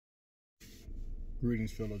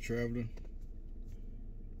Greetings, fellow traveler.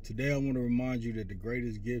 Today I want to remind you that the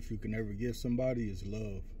greatest gift you can ever give somebody is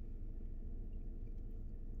love.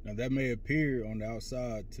 Now that may appear on the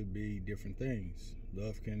outside to be different things.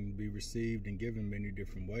 Love can be received and given many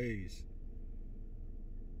different ways.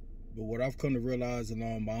 But what I've come to realize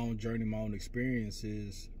along my own journey, my own experience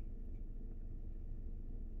is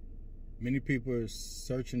many people are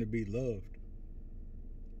searching to be loved.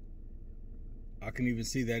 I can even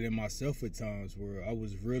see that in myself at times where I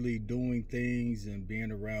was really doing things and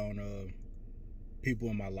being around people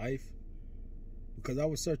in my life because I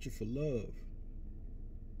was searching for love.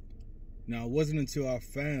 Now, it wasn't until I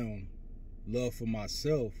found love for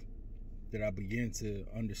myself that I began to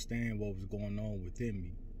understand what was going on within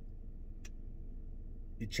me.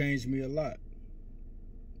 It changed me a lot.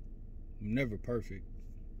 I'm never perfect,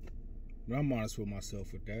 but I'm honest with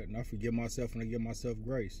myself with that, and I forgive myself and I give myself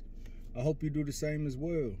grace. I hope you do the same as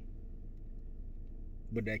well.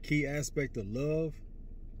 But that key aspect of love,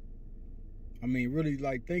 I mean, really,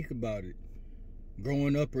 like, think about it.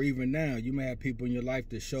 Growing up or even now, you may have people in your life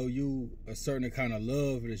that show you a certain kind of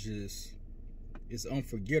love that's just, it's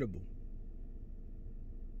unforgettable.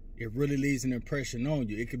 It really leaves an impression on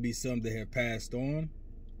you. It could be some that have passed on,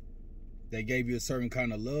 that gave you a certain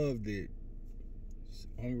kind of love that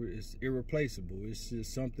is irreplaceable. It's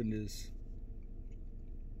just something that's,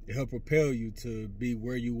 it help propel you to be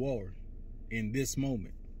where you are in this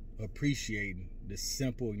moment, appreciating the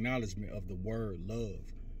simple acknowledgement of the word love,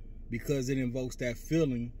 because it invokes that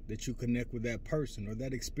feeling that you connect with that person or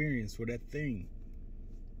that experience or that thing.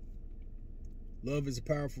 Love is a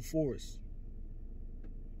powerful force,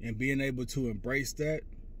 and being able to embrace that,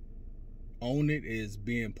 own it as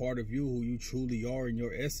being part of you, who you truly are in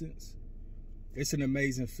your essence, it's an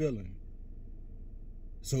amazing feeling.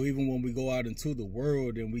 So even when we go out into the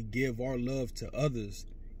world and we give our love to others,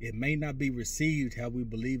 it may not be received how we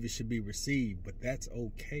believe it should be received, but that's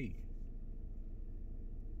okay.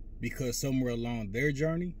 Because somewhere along their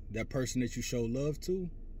journey, that person that you show love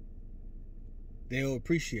to, they'll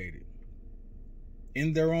appreciate it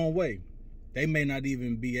in their own way. They may not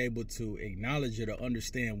even be able to acknowledge it or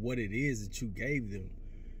understand what it is that you gave them,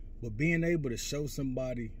 but being able to show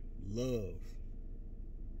somebody love.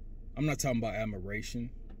 I'm not talking about admiration.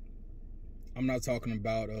 I'm not talking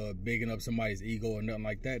about bigging up somebody's ego or nothing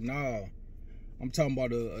like that. Nah, I'm talking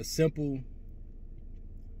about a simple,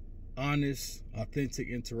 honest, authentic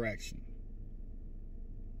interaction.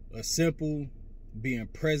 A simple, being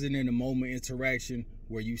present in the moment interaction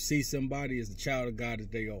where you see somebody as the child of God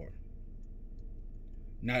that they are.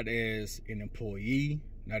 Not as an employee,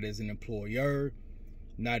 not as an employer,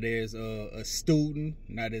 not as a student,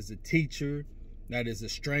 not as a teacher, not as a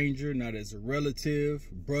stranger, not as a relative,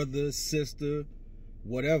 brother, sister,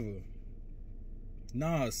 whatever.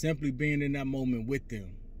 Nah, simply being in that moment with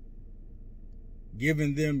them.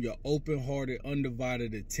 Giving them your open-hearted,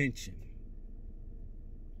 undivided attention.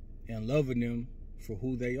 And loving them for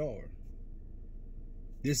who they are.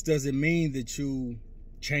 This doesn't mean that you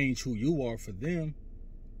change who you are for them.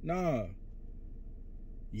 Nah.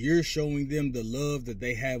 You're showing them the love that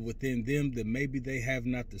they have within them that maybe they have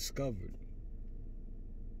not discovered.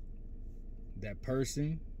 That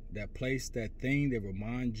person, that place, that thing that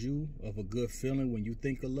reminds you of a good feeling when you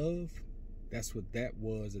think of love, that's what that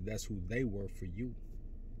was, and that's who they were for you.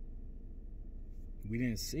 We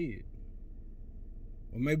didn't see it.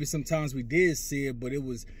 Or maybe sometimes we did see it, but it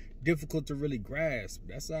was difficult to really grasp.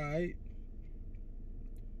 That's all right.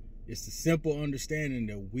 It's the simple understanding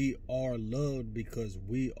that we are loved because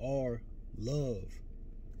we are love.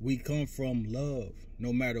 We come from love.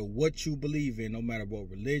 No matter what you believe in, no matter what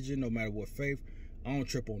religion, no matter what faith, I don't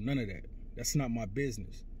trip on none of that. That's not my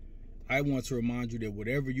business. I want to remind you that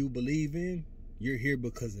whatever you believe in, you're here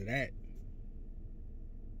because of that.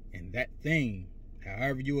 And that thing,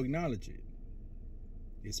 however you acknowledge it,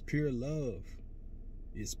 is pure love.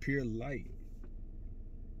 It's pure light.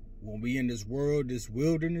 When we in this world, this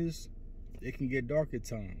wilderness, it can get dark at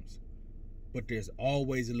times. But there's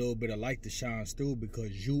always a little bit of light that shines through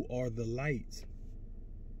because you are the light.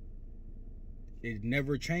 It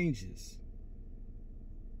never changes.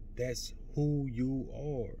 That's who you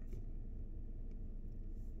are.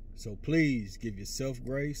 So please give yourself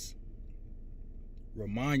grace.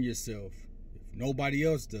 Remind yourself, if nobody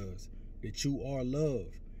else does, that you are love.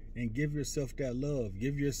 And give yourself that love.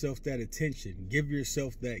 Give yourself that attention. Give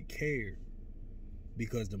yourself that care.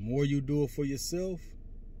 Because the more you do it for yourself,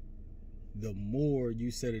 the more you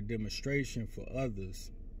set a demonstration for others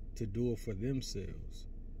to do it for themselves.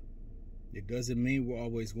 It doesn't mean we're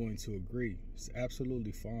always going to agree. It's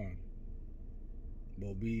absolutely fine.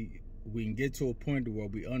 But we we can get to a point where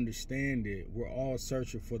we understand it. We're all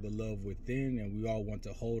searching for the love within, and we all want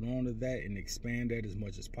to hold on to that and expand that as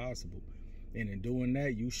much as possible. And in doing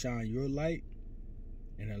that, you shine your light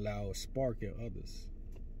and allow a spark in others.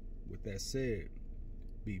 With that said,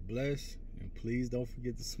 be blessed, and please don't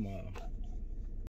forget to smile.